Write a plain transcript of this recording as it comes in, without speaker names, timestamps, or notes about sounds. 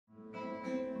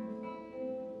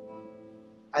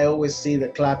I always see the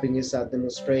clapping is a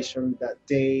demonstration that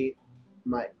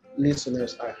my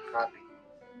listeners are happy.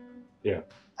 Yeah.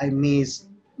 I miss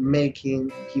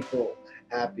making people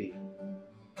happy,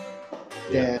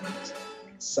 Yeah. dance,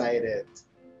 excited.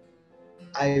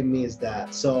 I miss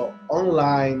that. So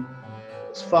online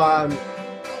was fun,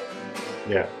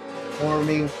 Yeah.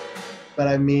 forming, but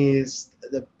I miss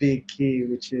the big key,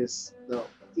 which is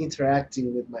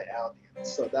interacting with my audience.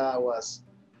 So that was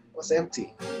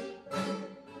empty.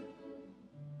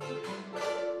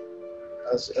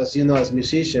 As you know, as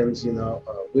musicians,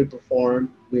 we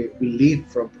perform, we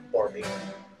live from performing.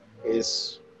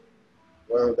 Is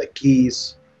one of the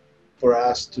keys for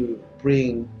us to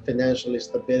bring financial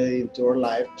stability into our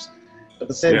lives. At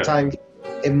the same Yeah. time,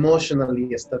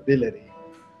 emotionally stability,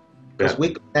 because Yeah.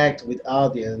 we connect with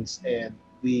audience and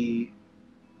we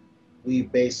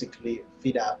basically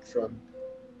feed up from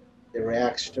their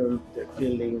reaction, their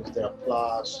feelings, their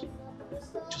applause,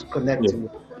 just Yeah. connecting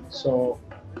with them. So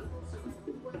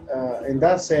in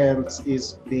that sense,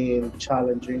 it's been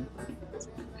challenging.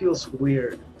 Feels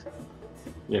weird.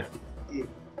 Yeah.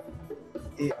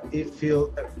 It, it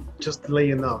feels, just to let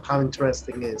you know how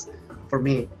interesting it is for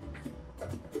me.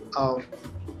 Um,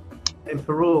 in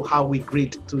Peru, how we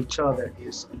greet to each other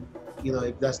is,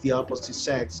 if that's the opposite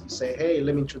sex, you say, "Hey,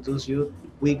 let me introduce you."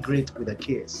 We greet with a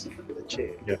kiss, with a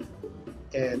cheek, Yeah.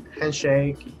 and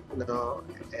handshake.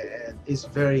 And it's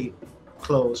very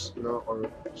close. Our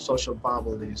social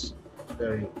bubble is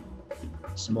very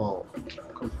small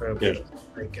compared Yeah. with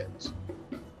Americans.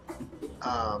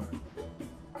 Um,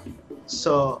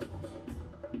 so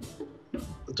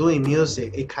doing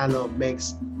music, it kind of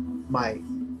makes my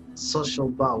social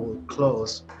bubble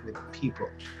close with people,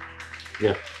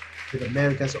 Yeah. with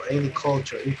Americans or any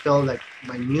culture. It felt like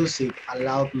my music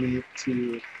allowed me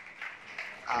to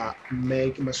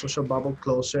make my social bubble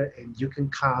closer, and you can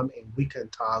come and we can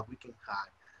talk, we can hug.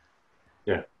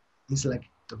 Yeah. It's like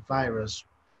the virus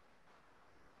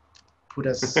put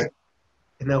us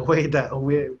in a way that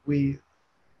we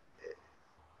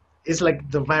it's like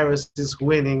the virus is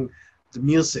winning the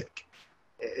music.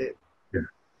 It, Yeah.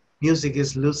 music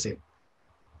is losing.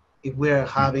 If we're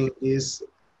having this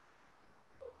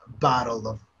battle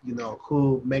of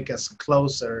who make us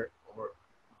closer or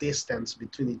distance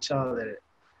between each other,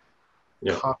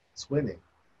 Yeah. talk is winning,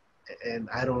 and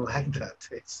I don't like that.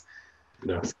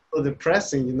 No. It's so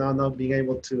depressing, not being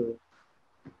able to.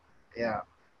 Yeah.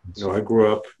 No, I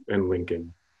grew up in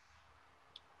Lincoln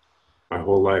my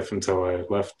whole life until I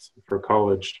left for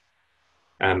college.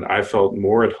 And I felt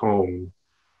more at home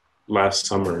last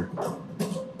summer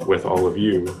with all of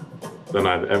you than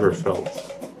I've ever felt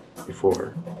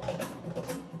before.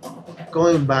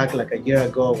 Going back like a year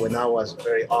ago when I was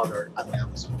very honored. I mean, I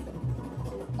was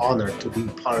honored to be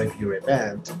part of your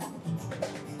event.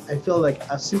 I feel like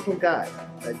a simple guy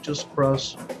that just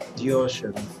crossed the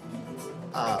ocean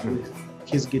with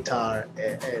his guitar,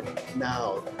 and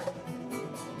now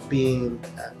being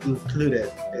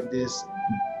included in this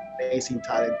amazing,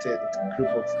 talented group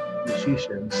of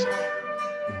musicians.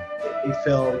 It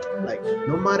felt like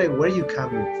no matter where you're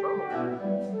coming from,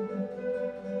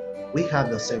 we have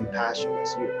the same passion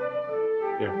as you.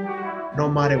 Yeah. No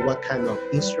matter what kind of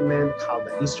instrument, how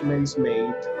the instrument is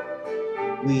made,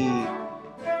 we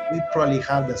we probably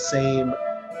have the same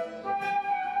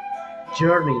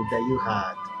journey that you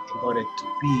had in order to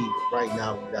be right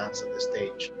now with us on the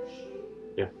stage.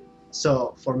 Yeah.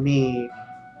 So for me,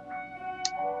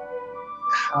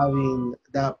 having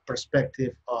that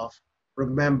perspective of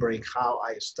remembering how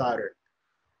I started,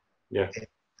 Yeah.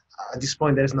 at this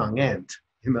point there's no end,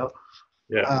 you know.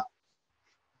 Yeah. Uh,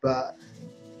 but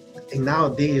and now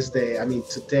these days, I mean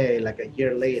today, like a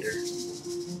year later,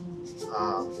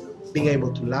 uh, being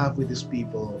able to laugh with these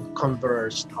people,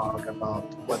 converse, talk about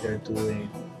what they're doing,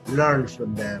 learn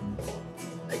from them,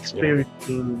 Yeah.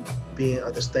 experiencing being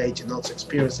on the stage and also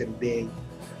experiencing being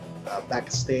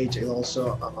backstage and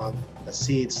also on the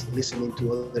seats listening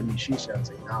to other musicians,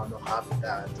 and now not having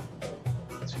that.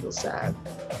 It feels sad.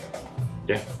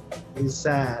 Yeah. It's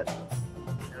sad.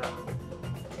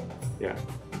 Yeah.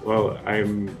 Well,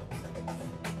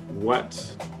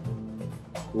 what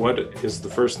what is the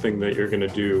first thing that you're going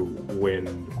to do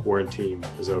when quarantine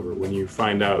is over, when you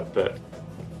find out that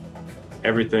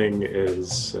everything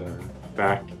is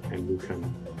back and you can,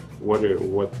 what are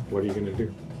you going to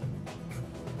do?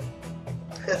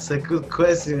 That's a good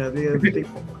question. I didn't think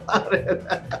about it.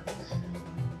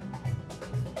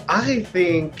 I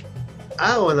think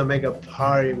I want to make a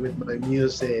party with my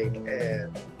music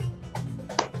and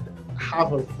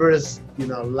have a first,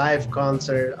 live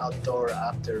concert outdoor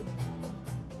after,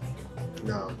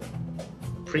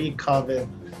 pre-COVID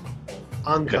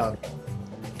Uncomment,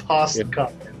 post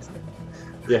comment.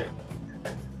 Yeah.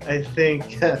 I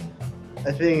think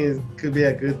it could be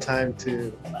a good time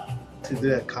to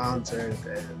do a concert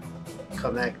and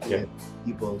connect with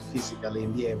people physically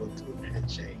and be able to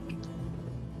handshake.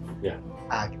 Yeah.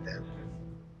 Hug them.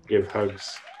 Give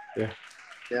hugs. Yeah.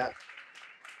 Yeah.